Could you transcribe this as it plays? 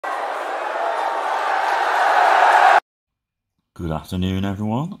Good afternoon,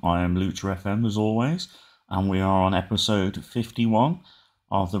 everyone. I am Lucha FM as always, and we are on episode 51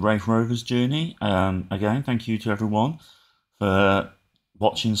 of the Raith Rovers journey. Again, thank you to everyone for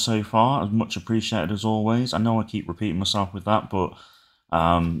watching so far. Much appreciated as always. I know I keep repeating myself with that, but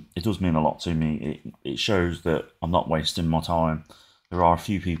it does mean a lot to me. It shows that I'm not wasting my time. There are a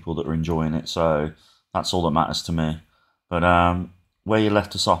few people that are enjoying it, so that's all that matters to me. But where you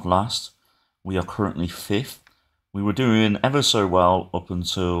left us off last, we are currently 5th. We were doing ever so well up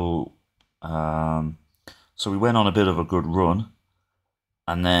until... so we went on a bit of a good run,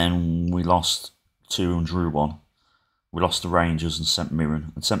 and then we lost 2 and drew 1. We lost to Rangers and St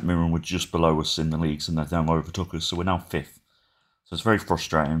Mirren, and St Mirren were just below us in the leagues, and they then overtook us, so we're now 5th. So it's very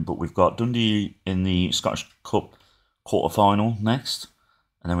frustrating, but we've got Dundee in the Scottish Cup quarter-final next,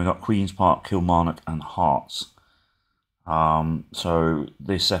 and then we've got Queen's Park, Kilmarnock and Hearts. So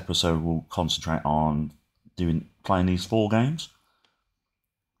this episode will concentrate on playing these 4 games,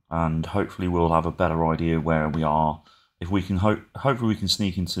 and hopefully we'll have a better idea where we are. If we can, hopefully we can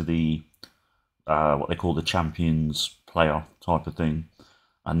sneak into the what they call the Champions playoff type of thing,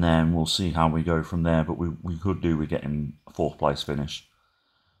 and then we'll see how we go from there. But we could do with getting a 4th place finish.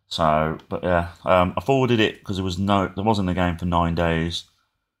 So, but yeah, I forwarded it because there wasn't a game for 9 days.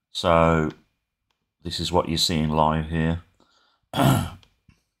 So this is what you're seeing live here.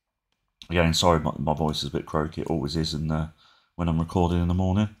 Again, sorry, my voice is a bit croaky. It always is when I'm recording in the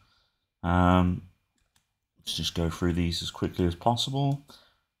morning. Let's just go through these as quickly as possible.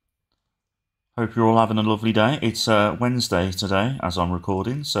 Hope you're all having a lovely day. It's Wednesday today as I'm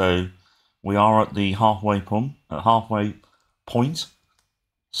recording, so we are at the halfway point.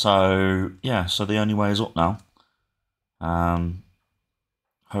 So yeah, so the only way is up now.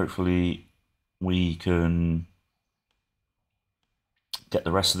 Hopefully we can get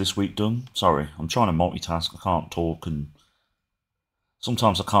the rest of this week done. Sorry, I'm trying to multitask. I can't talk, and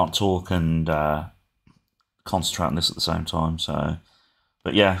sometimes I can't talk and concentrate on this at the same time. So,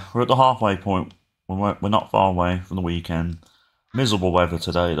 but yeah, we're at the halfway point. We're not far away from the weekend. Miserable weather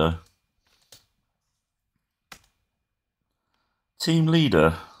today, though. Team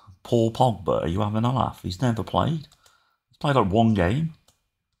leader Paul Pogba, are you having a laugh? He's never played. He's played like 1 game.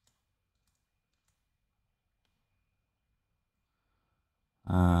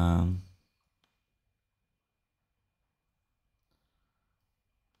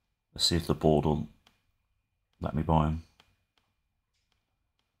 Let's see if the board will let me buy him.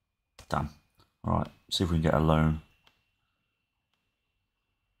 Damn. Alright, see if we can get a loan.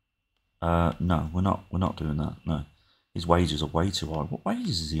 No, we're not doing that, no. His wages are way too high. What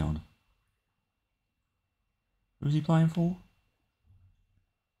wages is he on? Who's he playing for?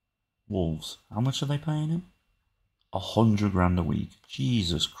 Wolves. How much are they paying him? 100 grand a week.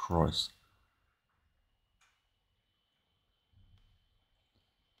 Jesus Christ.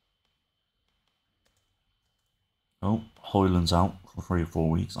 Oh, Hoyland's out for 3 or 4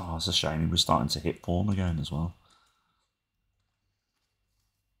 weeks. Oh, it's a shame. He was starting to hit form again as well.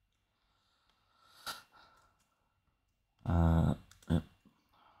 Yep.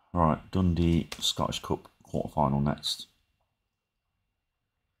 Right, Dundee Scottish Cup quarter-final next.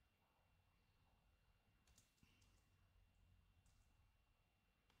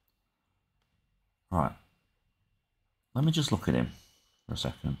 Right. Let me just look at him for a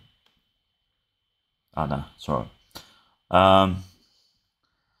second. Ah, no, sorry.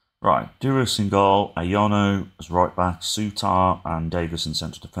 Right, Duras in goal, Ayono as right back, Sutar and Davis in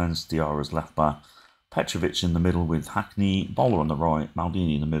central defence, Diarra as left back, Petrovic in the middle with Hackney, Bowler on the right,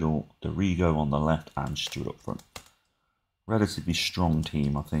 Maldini in the middle, Dorigo on the left, and Stewart up front. Relatively strong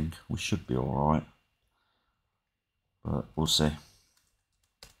team, I think. We should be alright. But we'll see.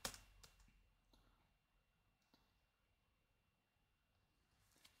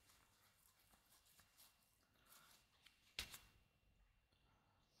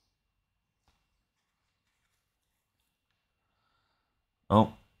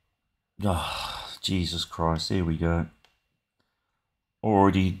 Oh, Jesus Christ, here we go.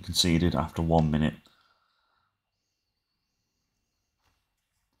 Already conceded after 1 minute.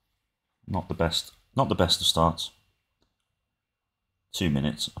 Not the best of starts. 2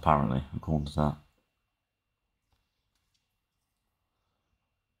 minutes, apparently, according to that.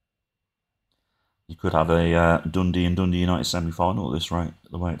 You could have a Dundee and Dundee United semi-final at this rate,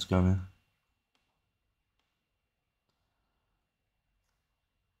 the way it's going.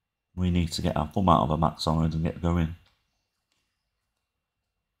 We need to get our thumb out of a max side and get going.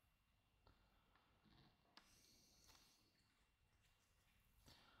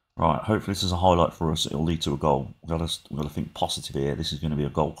 Right, hopefully this is a highlight for us. It'll lead to a goal. We've got to think positive here. This is going to be a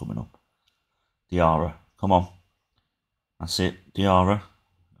goal coming up. Diarra, come on. That's it. Diarra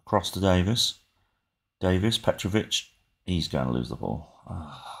across to Davis. Davis, Petrovic. He's going to lose the ball.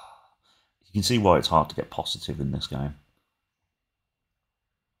 You can see why it's hard to get positive in this game.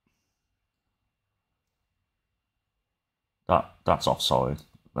 That's offside.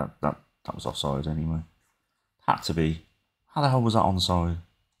 That was offside anyway. Had to be. How the hell was that onside?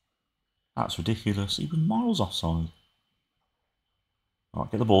 That's ridiculous. He was miles offside. All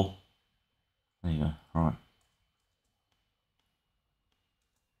right, get the ball. There you go. All right.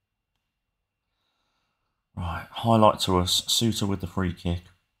 Right. Highlight to us. Suter with the free kick.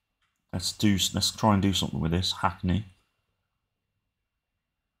 Let's try and do something with this. Hackney.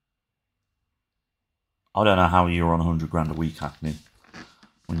 I don't know how you're on 100 grand a week, Hackney,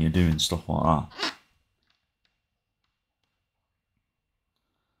 when you're doing stuff like that.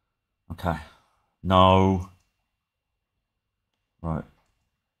 Okay. No. Right.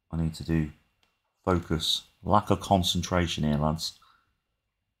 I need to do focus. Lack of concentration here, lads.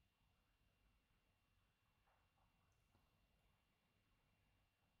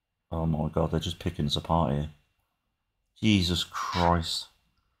 Oh my god, they're just picking us apart here. Jesus Christ.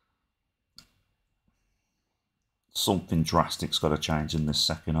 Something drastic's got to change in this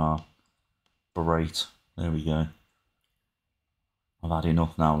second half. Raith. There we go. I've had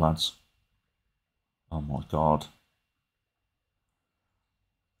enough now, lads. Oh my god.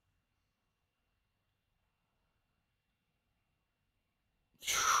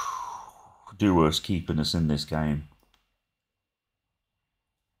 Do worse keeping us in this game.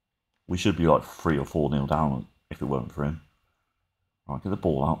 We should be like 3 or 4-0 down if it weren't for him. Right, get the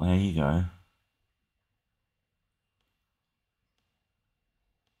ball out. There you go.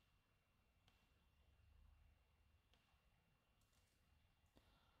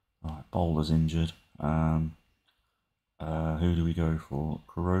 Right, Bowler's injured. Who do we go for?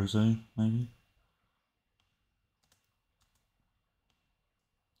 Caruso, maybe?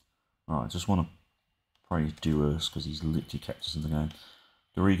 Right, I just want to praise Dewars because he's literally kept us in the game.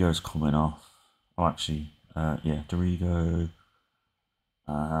 Dorigo's coming off. Oh, actually, yeah, Dorigo.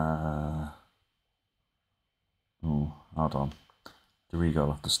 Oh, hold on. Dorigo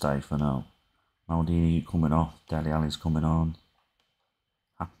will have to stay for now. Maldini coming off. Dele Alli's coming on.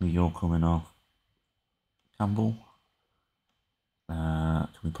 Hackney, you're coming off. Campbell. Can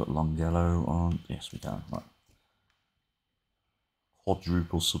we put Longello on? Yes, we can. Right.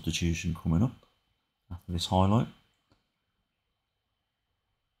 Quadruple substitution coming up after this highlight.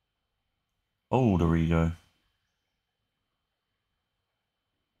 Oh, Dorigo.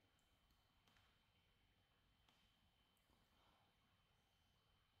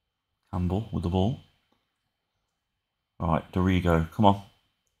 Campbell with the ball. Right, Dorigo, come on.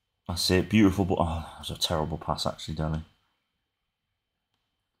 That's it, beautiful ball. Oh, that was a terrible pass actually, Dele.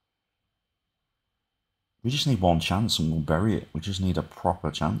 We just need one chance and we'll bury it. We just need a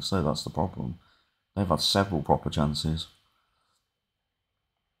proper chance though, that's the problem. They've had several proper chances.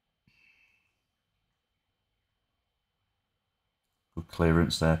 Good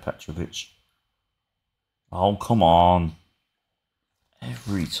clearance there, Petrovic. Oh, come on.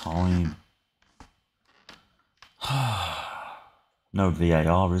 Every time. No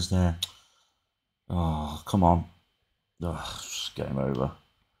VAR, is there? Oh, come on. Ugh, game over.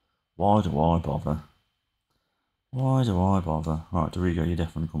 Why do I bother? Why do I bother? Right, Dorigo, you're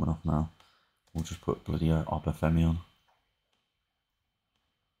definitely coming off now. We'll just put bloody FM24 on.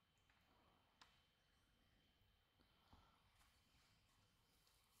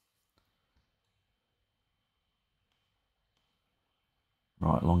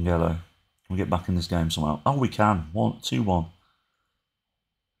 Right, Longello. Can we get back in this game somehow? Oh, we can. 2-1.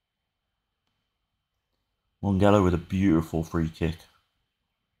 Longello with a beautiful free kick.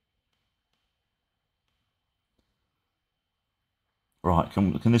 Right,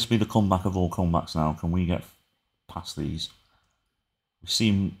 can this be the comeback of all comebacks now? Can we get past these? We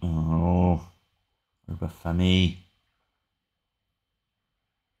seem... Oh... Obafemi.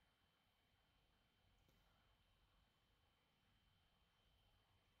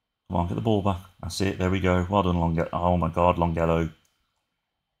 Come on, get the ball back. That's it, there we go. Well done, Longello. Oh my god, Longello.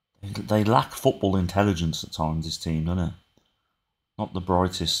 They lack football intelligence at times, this team, don't it? Not the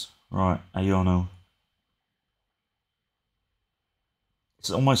brightest. Right, Ayono. It's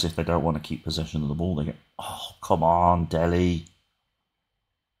almost if they don't want to keep possession of the ball. They get, oh, come on, Dele.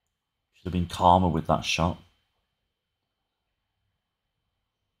 Should have been calmer with that shot.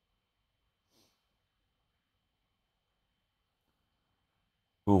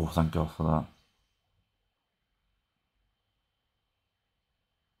 Oh, thank God for that.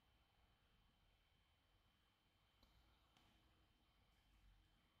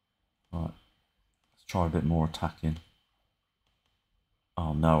 Right, let's try a bit more attacking.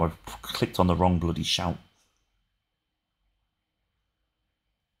 Oh no, I've clicked on the wrong bloody shout.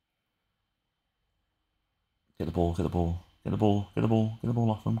 Get the ball, get the ball, get the ball, get the ball, get the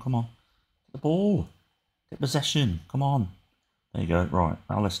ball off them, come on. Get the ball. Get possession, come on. There you go, right,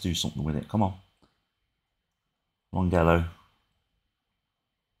 now let's do something with it, come on. Longello.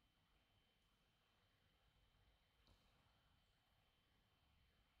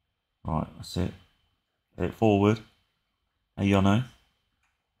 Right, that's it. Get it forward. Hey, Yono.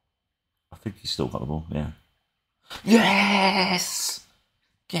 I think he's still got the ball, yeah. Yes!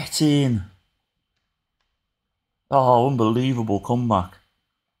 Get in! Oh, unbelievable comeback.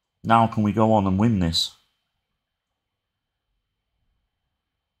 Now can we go on and win this?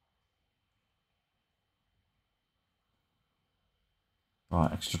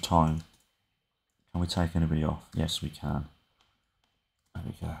 Right, extra time. Can we take anybody off? Yes, we can. There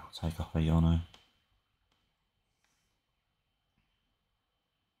we go. Take off Ayano.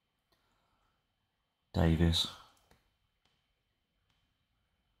 Davis.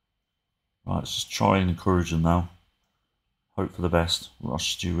 Right, let's just try and encourage them now. Hope for the best. Ross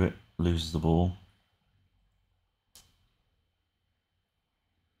Stewart loses the ball.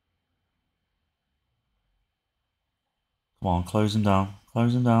 Come on, close him down.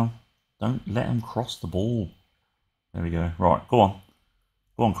 Close him down. Don't let him cross the ball. There we go. Right, go on.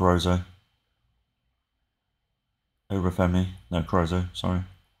 Go on, Caruso. Over Femi. No, Caruso, sorry.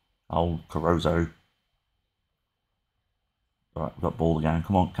 Oh, Caruso. Right, we've got ball again.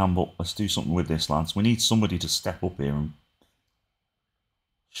 Come on, Campbell. Let's do something with this, lads. We need somebody to step up here and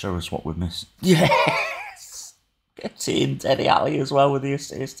show us what we've missed. Yes! Get in. Dele Alli as well with the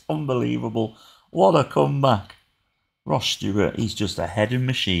assist. Unbelievable. What a comeback. Ross Stewart, he's just a heading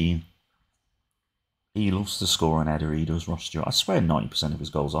machine. He loves to score an header, he does, Ross Stewart. I swear 90% of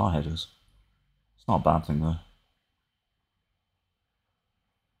his goals are headers. It's not a bad thing, though.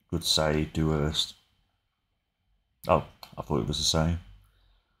 Good save, Dewhurst. Oh, I thought it was the same.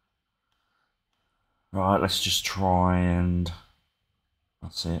 Right, let's just try and...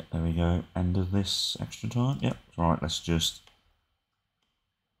 That's it, there we go. End of this extra time. Yep, right, let's just...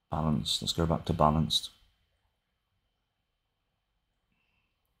 Balance. Let's go back to balanced.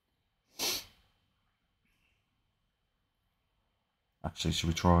 Actually, should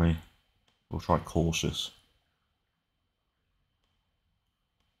we try... We'll try cautious.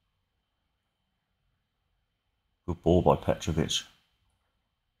 Good ball by Petrovic.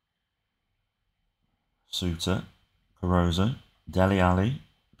 Suter. Caruso. Dele Alli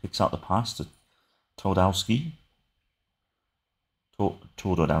picks out the pass to Tordowski.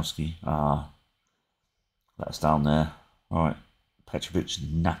 Tordowski. Ah. Let us down there. Alright. Petrovic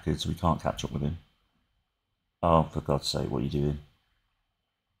knackered, so we can't catch up with him. Oh, for God's sake, what are you doing?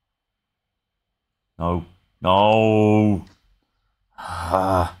 No. No!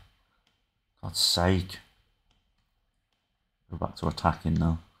 Ah. God's sake. Go back to attacking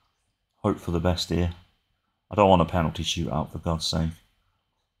now. Hope for the best here. I don't want a penalty shootout, for God's sake.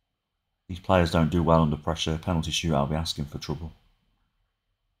 These players don't do well under pressure. Penalty shootout, I'll be asking for trouble.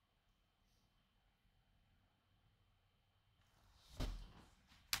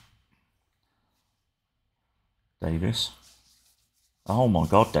 Davis. Oh my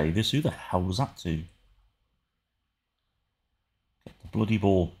God, Davis. Who the hell was that to? Get the bloody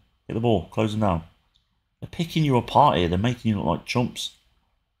ball. Get the ball. Close them down. They're picking you apart here. They're making you look like chumps.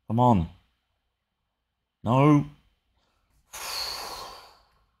 Come on. No.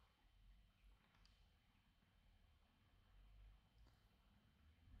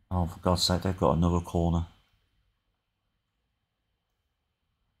 Oh, for God's sake, they've got another corner.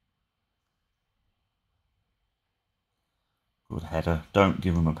 Good header. Don't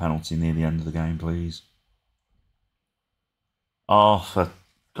give them a penalty near the end of the game, please. Oh, for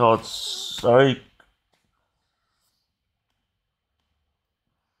God's sake.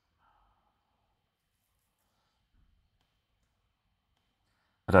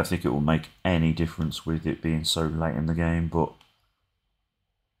 I don't think it will make any difference with it being so late in the game, but...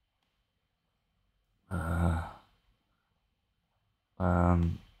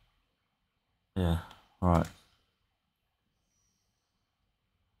 yeah, right.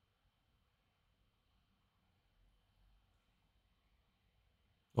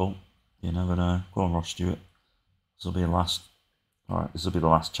 Oh, you never know. Go on, Ross Stewart. This will be the last. Alright, this will be the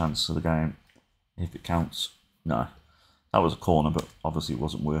last chance of the game. If it counts. No. That was a corner, but obviously it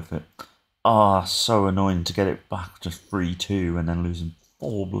wasn't worth it. Ah, so annoying to get it back to 3-2 and then losing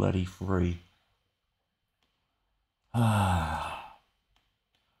 4 bloody 3.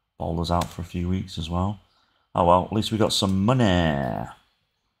 Bowler's out for a few weeks as well. Oh well, at least we got some money.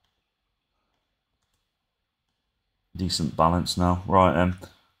 Decent balance now. Right,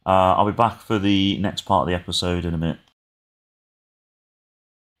 I'll be back for the next part of the episode in a minute.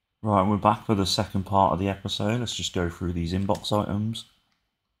 Right, we're back for the second part of the episode. Let's just go through these inbox items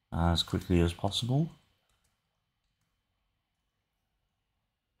as quickly as possible.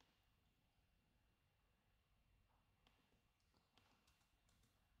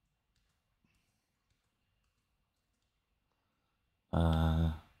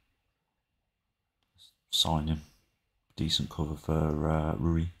 Sign him. Decent cover for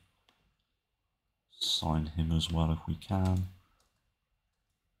Rui. Sign him as well if we can.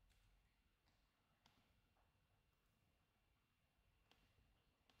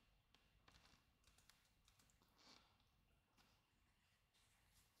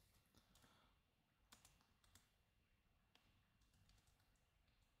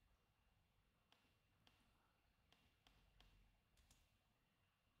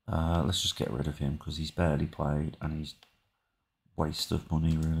 Let's just get rid of him because he's barely played and he's waste of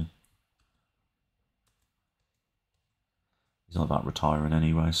money really. He's not about retiring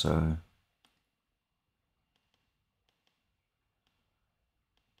anyway, so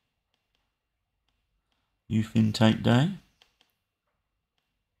youth intake day.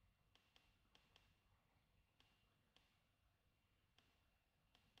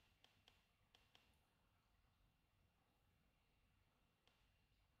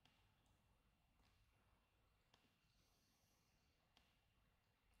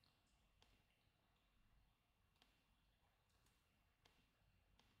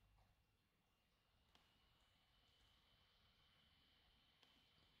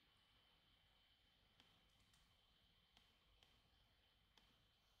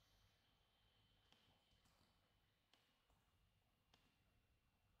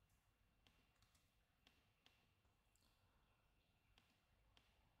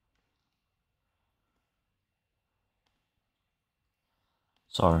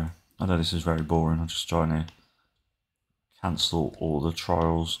 Sorry, I know this is very boring. I'm just trying to cancel all the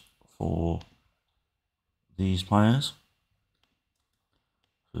trials for these players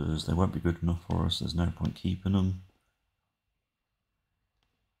because they won't be good enough for us. There's no point keeping them.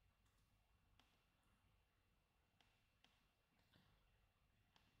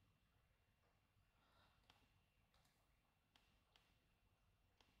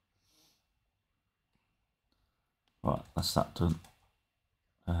 Right, that's that done.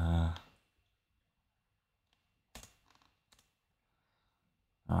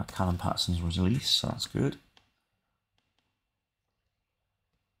 Alright, Callum Patson's was released, so that's good.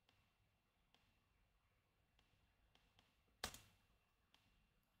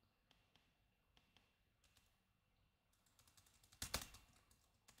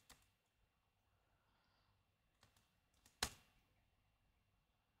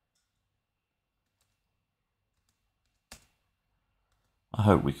 I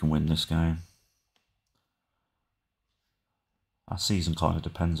hope we can win this game. Our season kind of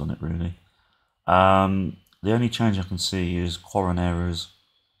depends on it, really. The only change I can see is Coroneras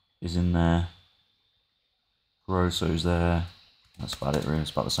is in there. Grosso's there. That's about it, really.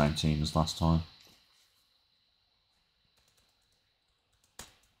 It's about the same team as last time.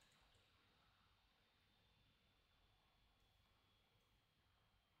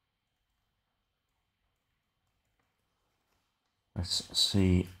 Let's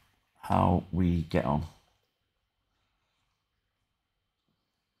see how we get on.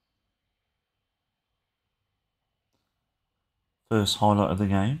 First highlight of the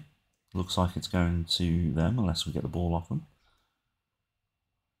game. Looks like it's going to them unless we get the ball off them.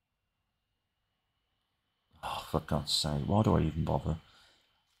 Oh, for God's sake, why do I even bother?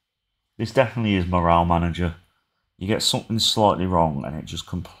 This definitely is morale manager. You get something slightly wrong and it just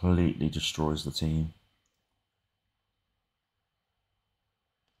completely destroys the team.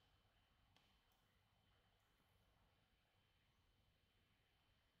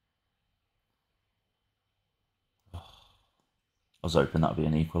 I was hoping that'd be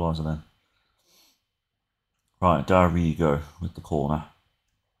an equaliser then. Right, there you go with the corner.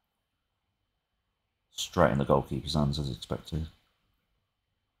 Straight in the goalkeeper's hands as expected.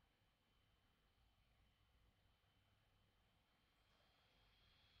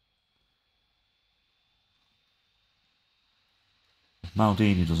 If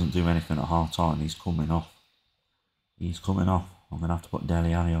Maldini doesn't do anything at half time, he's coming off. He's coming off. I'm going to have to put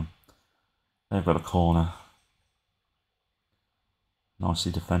Dele Alli on. They've got a corner.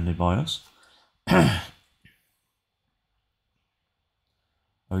 Nicely defended by us.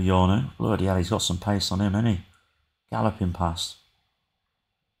 Oyano. Bloody hell, he's got some pace on him, hasn't he? Galloping past.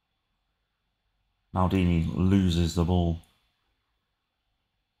 Maldini loses the ball.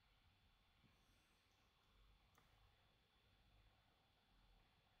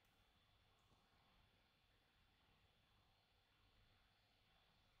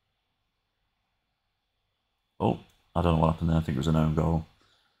 I don't know what happened there. I think it was an own goal.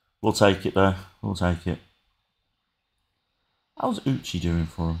 We'll take it though. We'll take it. How's Uchi doing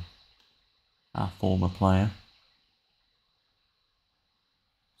for him? Our former player.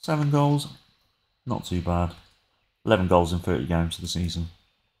 7 goals. Not too bad. 11 goals in 30 games for the season.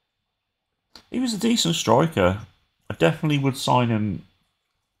 He was a decent striker. I definitely would sign him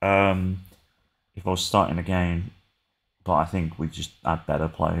if I was starting a game. But I think we just had better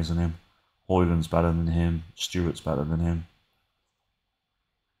players than him. Hoyland's better than him. Stewart's better than him.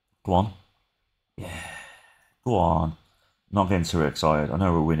 Go on. Yeah. Go on. Not getting too excited. I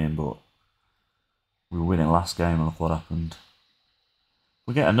know we're winning, but we were winning last game and look what happened. If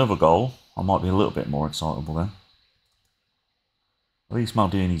we get another goal, I might be a little bit more excitable then. At least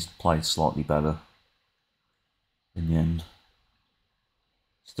Maldini's played slightly better in the end.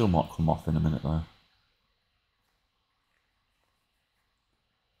 Still might come off in a minute though.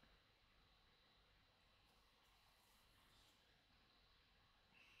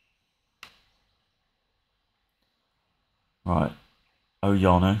 Right.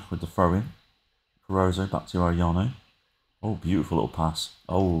 Oyano with the throw-in. Caroso back to Oyano. Oh, beautiful little pass.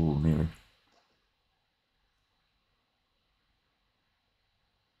 Oh, nearly.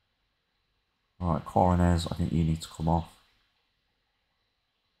 Alright, Coronez, I think you need to come off.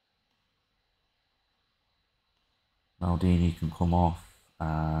 Maldini can come off.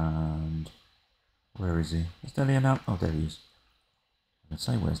 And where is he? Is Dele Alli? Oh, there he is. I can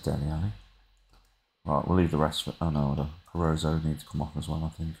say where's Dele Alli. Right, we'll leave the rest for... Oh no, Caroso needs to come off as well,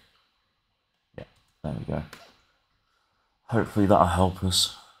 I think. Yeah, there we go. Hopefully that'll help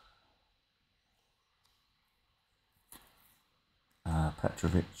us.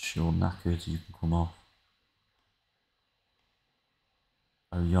 Petrovic, you're knackered, you can come off.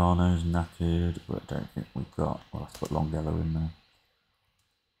 Oyano's knackered, but I don't think we've got... We'll have to put Longello in there.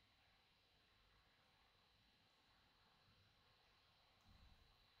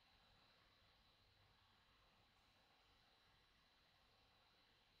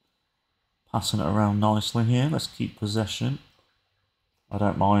 Passing it around nicely here. Let's keep possession. I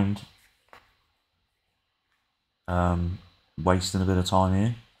don't mind wasting a bit of time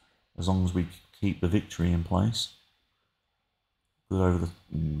here, as long as we keep the victory in place. Good over the...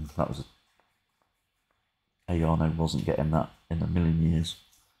 that was a... Ayano wasn't getting that in a million years.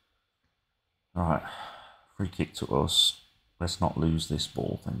 Alright, free kick to us. Let's not lose this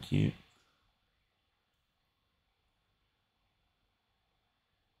ball, thank you.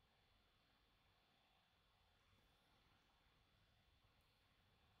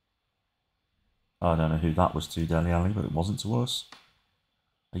 I don't know who that was to, Dele Alli, but it wasn't to us.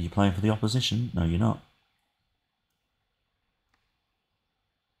 Are you playing for the opposition? No, you're not.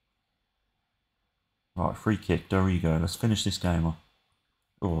 Right, free kick, there you go. Let's finish this game off.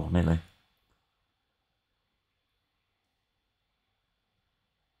 Oh, nearly.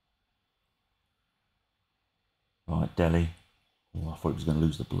 Right, Dele. Oh, I thought he was going to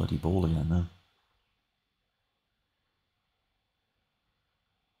lose the bloody ball again, though.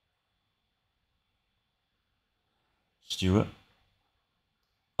 Stewart.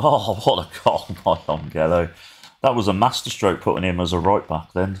 Oh, what a goal by Longello. That was a masterstroke putting him as a right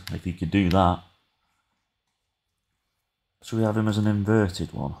back then, if he could do that. Should we have him as an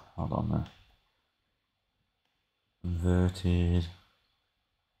inverted one? Hold on there. Inverted.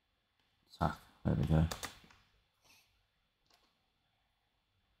 Attack. There we go.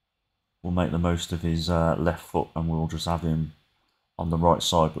 We'll make the most of his left foot and we'll just have him on the right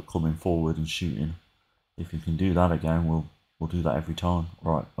side but coming forward and shooting. If you can do that again, we'll do that every time.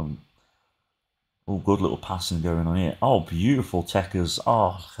 Right. All good little passing going on here. Oh, beautiful Tekers.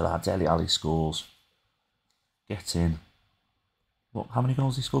 Oh, look at that. Dele Alli scores. Get in. What? How many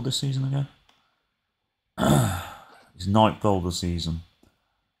goals he scored this season again? His 9th goal of the season.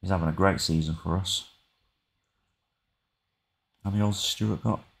 He's having a great season for us. How many goals has Stewart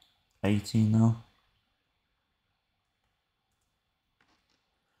got? 18 now.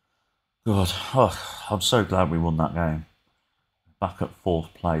 Good. Oh, I'm so glad we won that game. Back at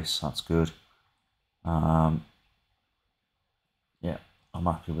 4th place. That's good. Yeah, I'm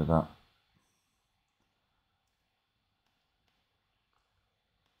happy with that.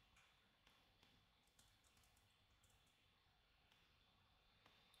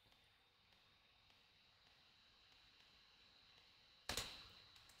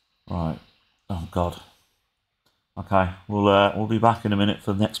 Right. Oh God. Okay, we'll be back in a minute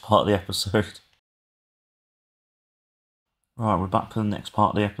for the next part of the episode. Right, we're back for the next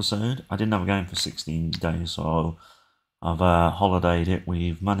part of the episode. I didn't have a game for 16 days, so I've holidayed it.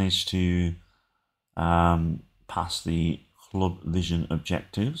 We've managed to pass the club vision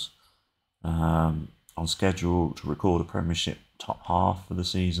objectives. on schedule to record a Premiership top half for the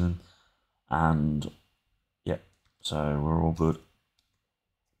season, and yeah, so we're all good.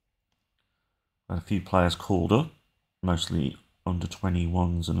 Got a few players called up, mostly under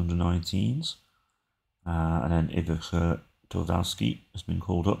 21s and under 19s, and then Ivica Tordowski has been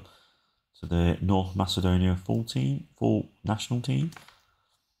called up to the North Macedonia full national team.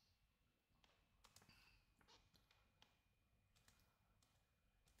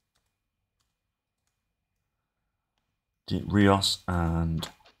 Rios and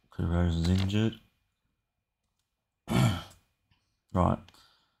Kuros is injured. Right,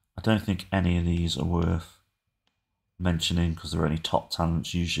 I don't think any of these are worth mentioning because they're only top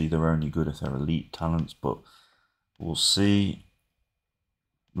talents. Usually they're only good if they're elite talents, but we'll see.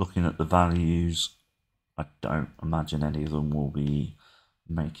 Looking at the values, I don't imagine any of them will be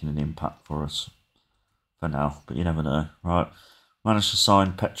making an impact for us for now, but you never know. Right, managed to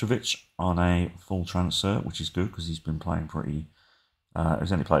sign Petrovic on a full transfer, which is good because he's been playing pretty.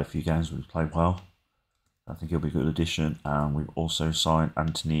 He's only played a few games, but he's played well. I think he'll be a good addition. And we've also signed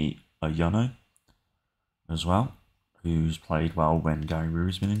Anthony Oyono as well, who's played well when Gary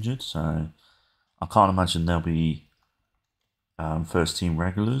Rui's been injured. So I can't imagine they'll be first team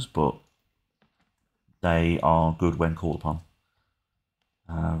regulars, but they are good when called upon.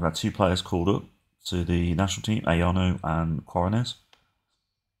 We've had 2 players called up to the national team, Ayono and Quaranez.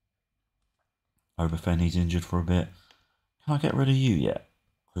 Obafemi's injured for a bit. Can I get rid of you yet?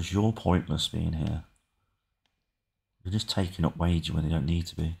 Because you're pointless being here. You're just taking up wages when they don't need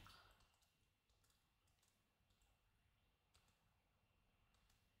to be.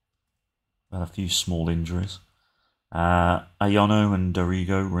 Had a few small injuries. Ayono and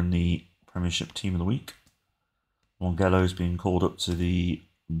Dorigo were in the Premiership Team of the Week. Mongello's been called up to the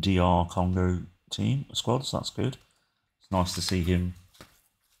DR Congo team squad, so that's good. It's nice to see him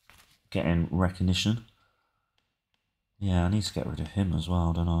getting recognition. Yeah, I need to get rid of him as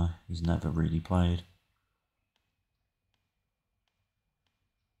well, don't I? He's never really played.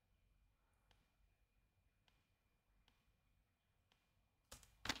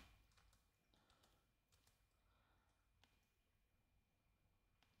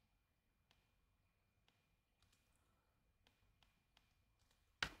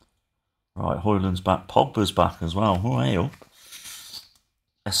 Right, Hoyland's back. Pogba's back as well. Oh, hail.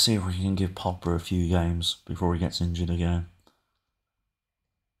 Let's see if we can give Pogba a few games before he gets injured again.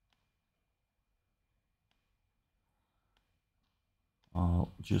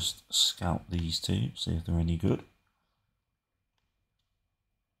 I'll just scout these 2, see if they're any good.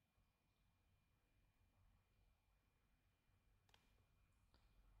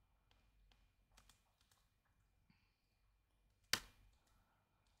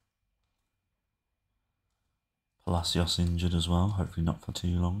 Palacios injured as well, hopefully not for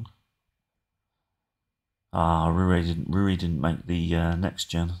too long. Rui didn't make the next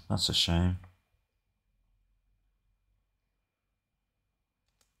gen. That's a shame.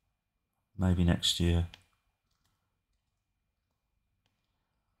 Maybe next year.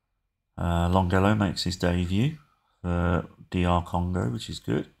 Longello makes his debut for DR Congo, which is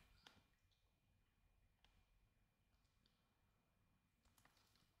good.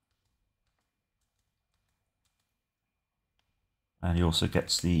 And he also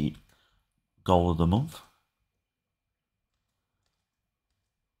gets the goal of the month.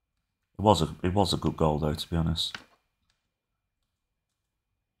 It was a good goal though, to be honest.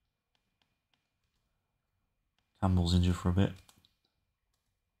 Campbell's injured for a bit.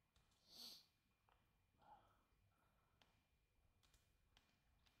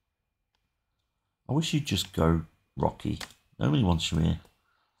 I wish you'd just go, Rocky. Nobody wants you here.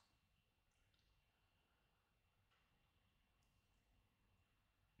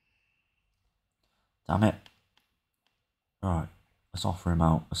 Damn it. Alright, let's offer him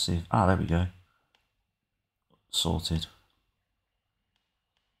out. Let's see if... there we go. Sorted.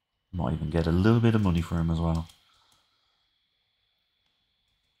 Might even get a little bit of money for him as well.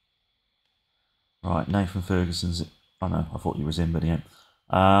 Right, Nathan Ferguson's... Oh no, I thought he was in, but he ain't.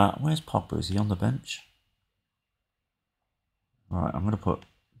 Where's Pogba? Is he on the bench? Right, I'm going to put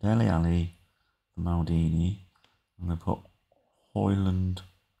Dele Alli for Maldini. I'm going to put Hoyland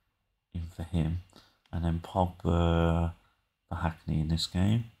in for him. And then Pogba for Hackney in this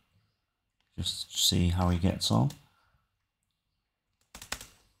game. Just to see how he gets on.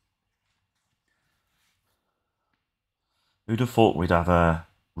 Who'd have thought we'd have a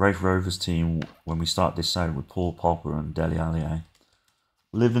Raith Rovers team when we start this side with Paul Pogba and Dele Alli, eh?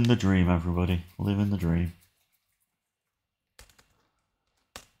 Living the dream, everybody. Living the dream.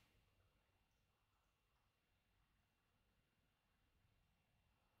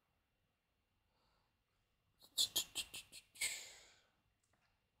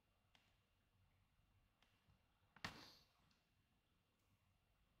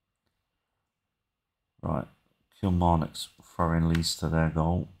 Right, Kilmarnock's throwing leads to their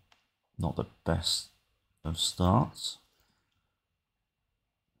goal. Not the best of starts.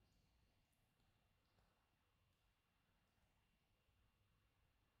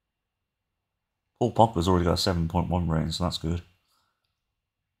 Paul Pogba's already got a 7.1 rating, so that's good.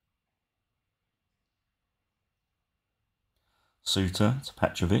 Suter to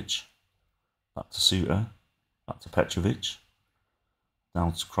Petrovic. Back to Suter. Back to Petrovic.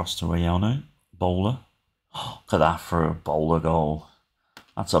 Down to cross to Ayano. Bowler. Look at that for a bowler goal.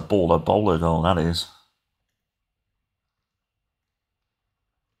 That's a bowler goal, that is.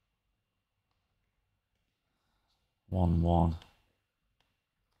 One.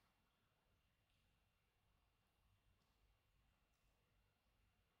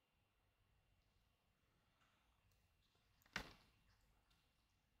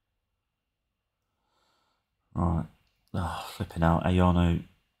 Right. Flipping out. Ayano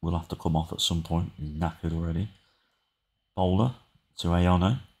will have to come off at some point. He's knackered already. Bowler to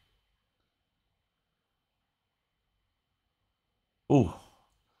Ayano. Oh,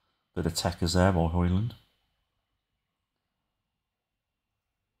 bit of techers there by Hoyland.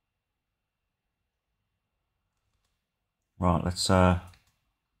 Right, let's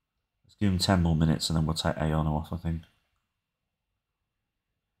give him 10 more minutes and then we'll take Ayano off, I think.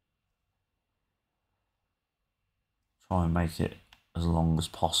 Try and make it as long as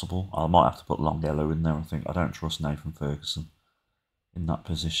possible. I might have to put Longelo in there, I think. I don't trust Nathan Ferguson in that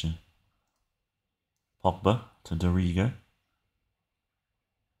position. Pogba to Dorigo.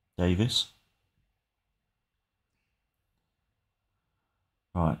 Davis.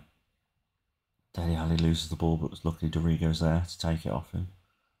 Right. Dele Alli loses the ball, but luckily Dorigo's there to take it off him.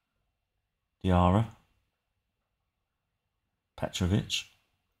 Diarra. Petrovic.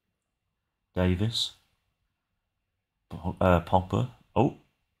 Davis. Pogba. Oh.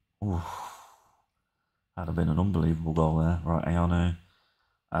 Oof. That'd have been an unbelievable goal there. Right, Ayano.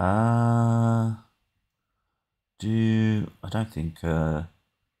 I don't think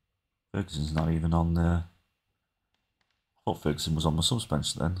Ferguson's not even on there. I thought Ferguson was on the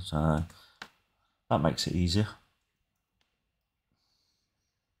suspension then, so that makes it easier.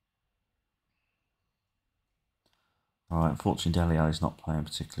 Alright, unfortunately Dele Alli's not playing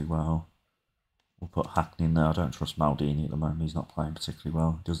particularly well. We'll put Hackney in there. I don't trust Maldini at the moment. He's not playing particularly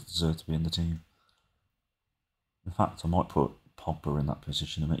well. He doesn't deserve to be in the team. In fact, I might put Pogba in that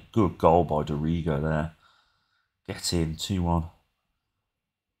position. Good goal by Dorigo there. Get in, 2-1.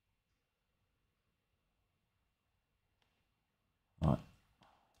 Right.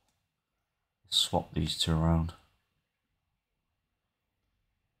 Swap these two around.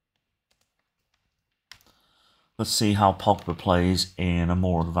 Let's see how Pogba plays in a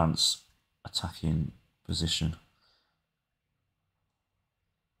more advanced attacking position.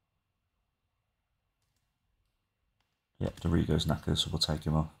 Yep, Dorigo's knackered, so we'll take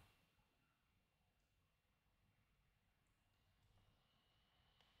him off.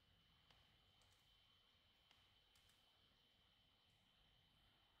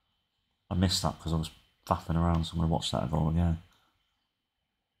 I missed that because I was faffing around, so I'm going to watch that goal again.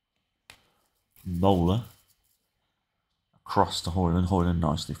 Bowler. Across to Hoyland. Hoyland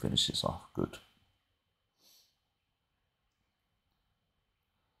nicely finishes off. Good.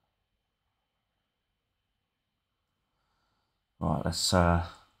 Right, let's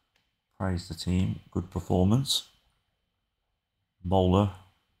praise the team. Good performance. Bowler,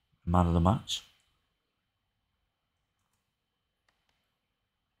 man of the match.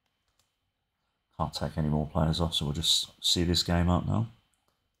 Can't take any more players off, so we'll just see this game out now.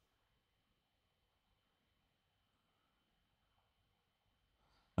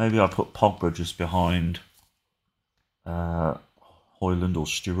 Maybe I put Pogba just behind Hoyland or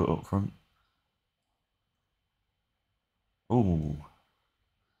Stewart up front. Oh,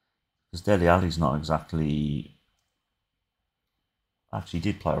 because Dele Alli's not exactly. Actually,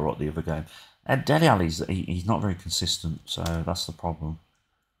 he did play a lot the other game. And Dele Alli's he's not very consistent, so that's the problem.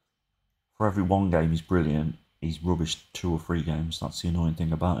 For every one game he's brilliant, he's rubbish 2 or 3 games. That's the annoying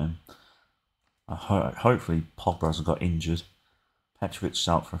thing about him. Hopefully Pogba hasn't got injured. Petrovic's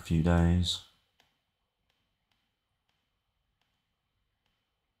out for a few days.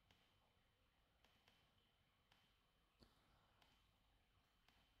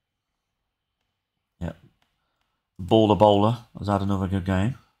 Yep. Bowler has had another good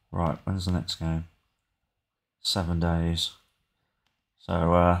game. Right, when's the next game? 7 days.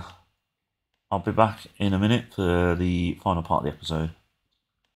 So I'll be back in a minute for the final part of the episode.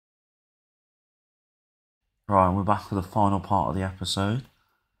 Right, we're back for the final part of the episode.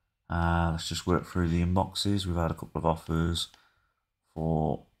 Let's just work through the inboxes. We've had a couple of offers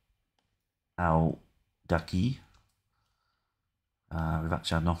for El Ducky. We've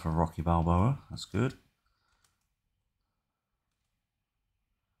actually had an offer of Rocky Balboa. That's good.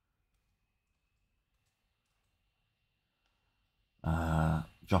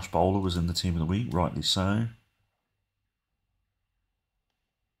 Josh Bowler was in the team of the week, rightly so.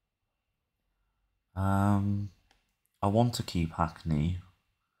 I want to keep Hackney,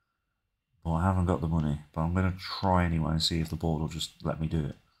 but I haven't got the money. But I'm going to try anyway and see if the board will just let me do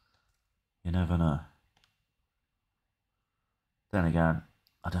it. You never know. Then again,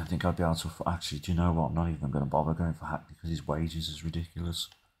 I don't think I'd be able to... Actually, do you know what? I'm not even going to bother going for Hackney because his wages is ridiculous.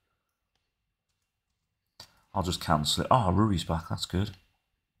 I'll just cancel it. Oh, Rui's back. That's good.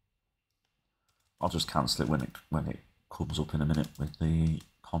 I'll just cancel it when it comes up in a minute with the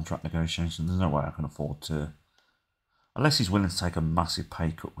contract negotiation. There's no way I can afford to... Unless he's willing to take a massive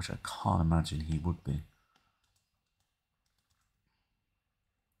pay cut, which I can't imagine he would be.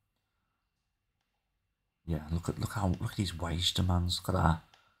 Yeah, look at his wage demands. Look at that.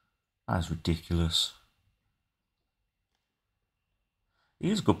 That is ridiculous.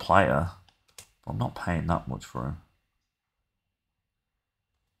 He is a good player, but I'm not paying that much for him.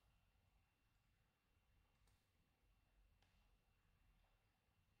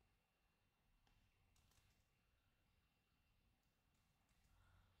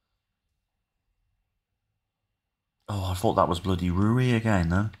 Oh, I thought that was bloody Rui again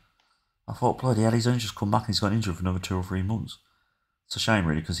then. I thought, bloody hell, he's only just come back and he's got injured for another 2 or 3 months. It's a shame,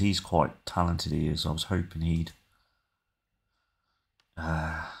 really, because he's quite talented, he is. I was hoping he'd...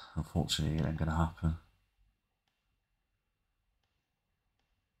 unfortunately, it ain't going to happen.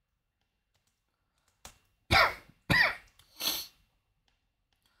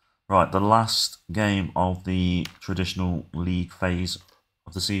 Right, the last game of the traditional league phase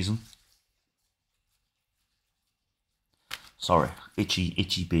of the season. Sorry,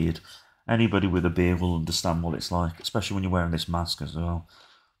 itchy beard. Anybody with a beard will understand what it's like, especially when you're wearing this mask as well.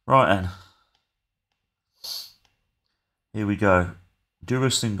 Right then. Here we go.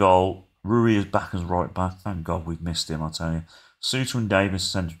 Durust in goal. Rui is back as right back. Thank God we've missed him, I tell you. Suter and Davis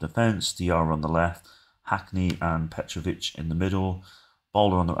centre of defence. Diarra on the left. Hackney and Petrovic in the middle.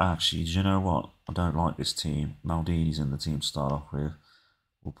 Bowler on the... Actually, do you know what? I don't like this team. Maldini's in the team to start off with.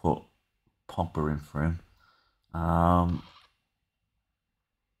 We'll put Pogba in for him.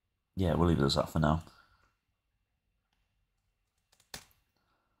 Yeah, we'll leave it as that for now.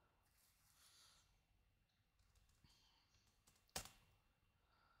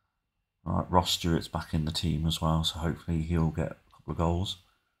 Right, Ross Stewart's back in the team as well, so hopefully he'll get a couple of goals.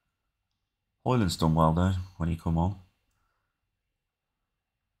 Hoyland's done well though when he come on.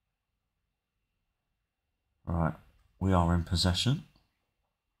 Right, we are in possession.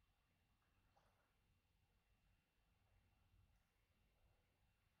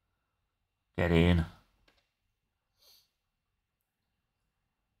 Get in.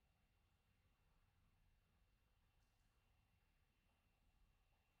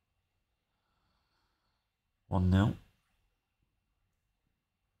 One 0.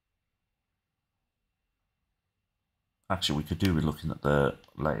 Actually, we could do with looking at the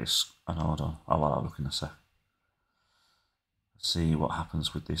latest. Oh, no, hold on. I'll look in a sec. Let's see what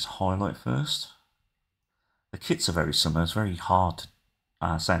happens with this highlight first. The kits are very similar. It's very hard to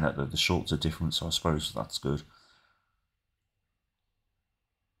saying that the shorts are different, so I suppose that's good.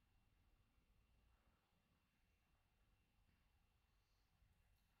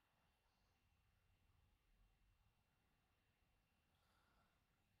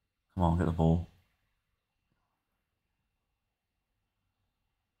 Come on, get the ball.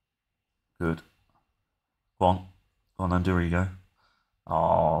 Good. Go on. Go on then, there you go.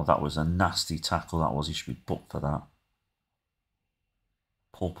 Oh, that was a nasty tackle, that was. He should be booked for that.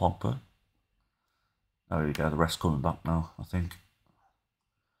 Paul Pogba. Oh, there you go. The rest coming back now, I think.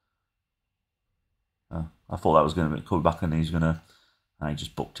 I thought that was going to be coming back and he's going to... he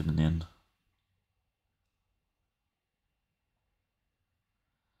just booked him in the end.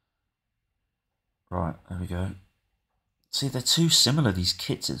 Right, there we go. See, they're too similar, these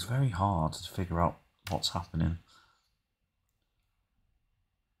kits. It's very hard to figure out what's happening.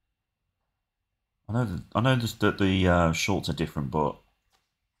 I know that the shorts are different, but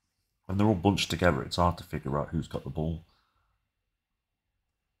when they're all bunched together, it's hard to figure out who's got the ball.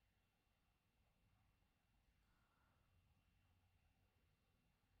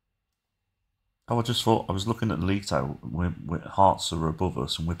 Oh, I just thought, I was looking at the league table. Hearts are above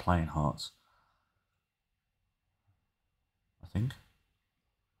us, and we're playing Hearts. I think.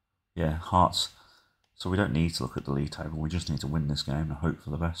 Yeah, Hearts. So we don't need to look at the league table. We just need to win this game and hope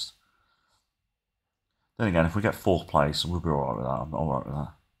for the best. Then again, if we get 4th place, we'll be alright with that. I'm alright with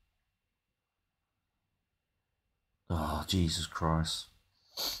that. Oh, Jesus Christ.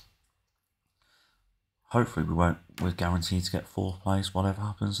 Hopefully we're guaranteed to get 4th place, whatever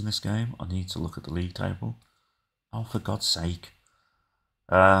happens in this game. I need to look at the league table. Oh, for God's sake.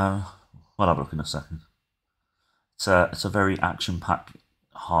 We'll have a look in a second. It's a very action-packed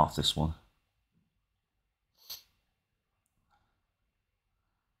half, this one.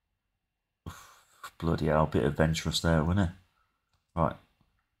 Bloody hell, a bit adventurous there, wasn't it? Right.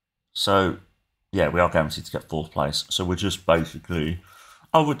 So, yeah, we are guaranteed to get 4th place. So we're just basically...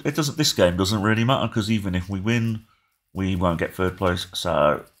 This game doesn't really matter, because even if we win, we won't get 3rd place,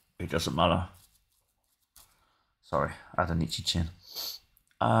 so it doesn't matter. Sorry, I had an itchy chin.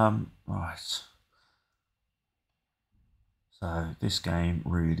 Right. So this game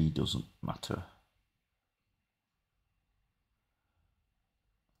really doesn't matter.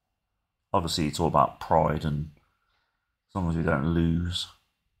 Obviously, it's all about pride, and as long as we don't lose.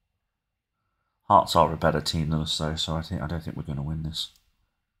 Hearts are a better team than us, though, so I don't think we're going to win this.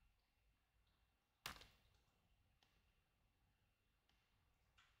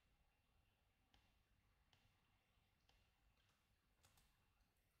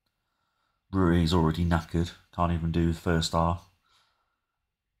 Brewery's already knackered. Can't even do the first half.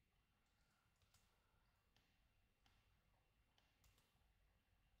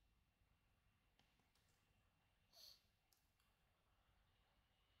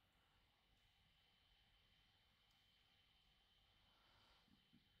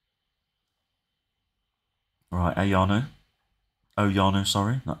 Right, Ayano. Oyano,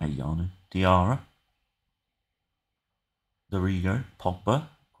 sorry. Not Ayano. Diarra. There we go. Pogba.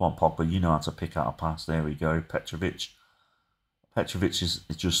 Come on, Pogba. You know how to pick out a pass. There we go. Petrovic. Petrovic is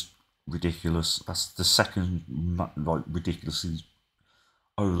just ridiculous. That's the second ridiculously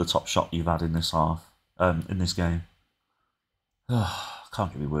over-the-top shot you've had in this half. In this game.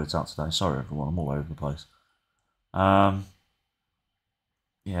 Can't get my words out today. Sorry, everyone. I'm all over the place. Yeah,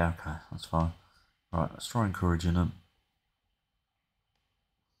 okay. That's fine. Right, let's try encouraging them.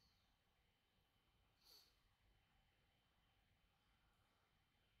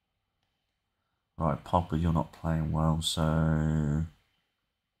 Right, Pogba, you're not playing well, so...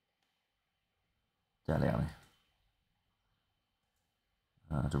 Dele Alli.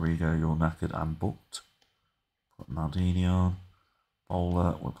 Dorigo, you're knackered and booked. Put Maldini on.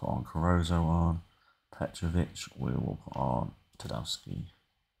 Bowler, we'll put on Carozo on. Petrovic, we will put on Tadowski.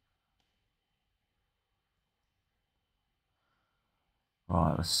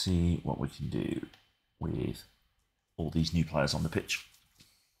 Right, let's see what we can do with all these new players on the pitch.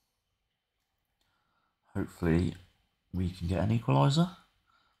 Hopefully we can get an equaliser.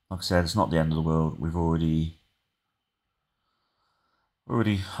 Like I said, it's not the end of the world. We've already,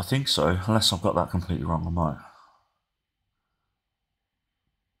 I think so, unless I've got that completely wrong, I might.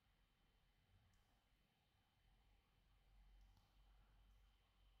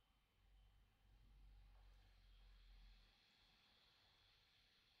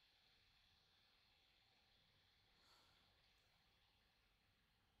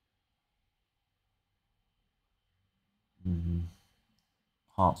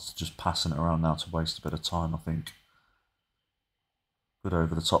 Hearts just passing it around now to waste a bit of time, I think. Good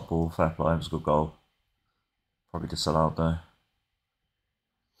over the top ball, fair play, it was a good goal. Probably disallowed though.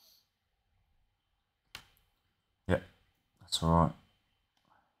 Yep, that's alright.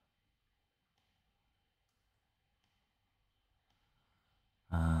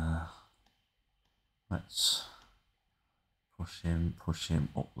 Let's push him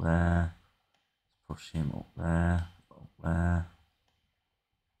up there. Push him up there, up there.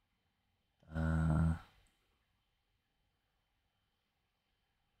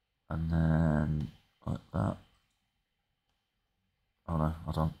 And then like that. Oh no,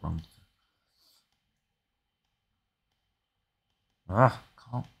 I don't wrong.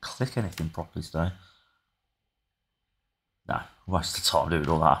 Can't click anything properly today. No, waste of time doing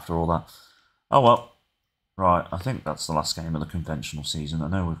all that after all that. Oh well. Right, I think that's the last game of the conventional season. I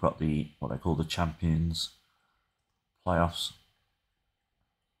know we've got what they call the Champions playoffs.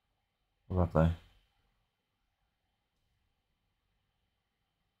 Or have they?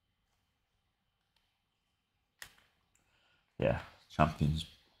 Yeah, Champions.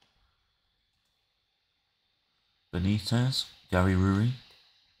 Benitez, Gary Rui.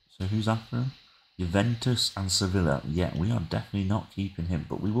 So who's after him? Juventus and Sevilla. Yeah, we are definitely not keeping him,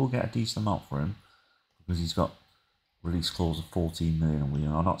 but we will get a decent amount for him because he's got release clause of 14 million and we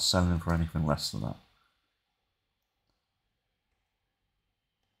are not selling him for anything less than that.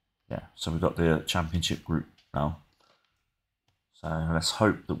 Yeah, so we've got the championship group now. So let's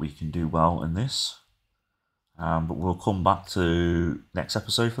hope that we can do well in this. But we'll come back to next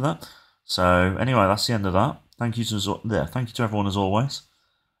episode for that. So anyway, that's the end of that. Thank you to everyone as always.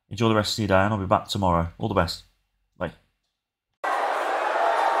 Enjoy the rest of your day, and I'll be back tomorrow. All the best.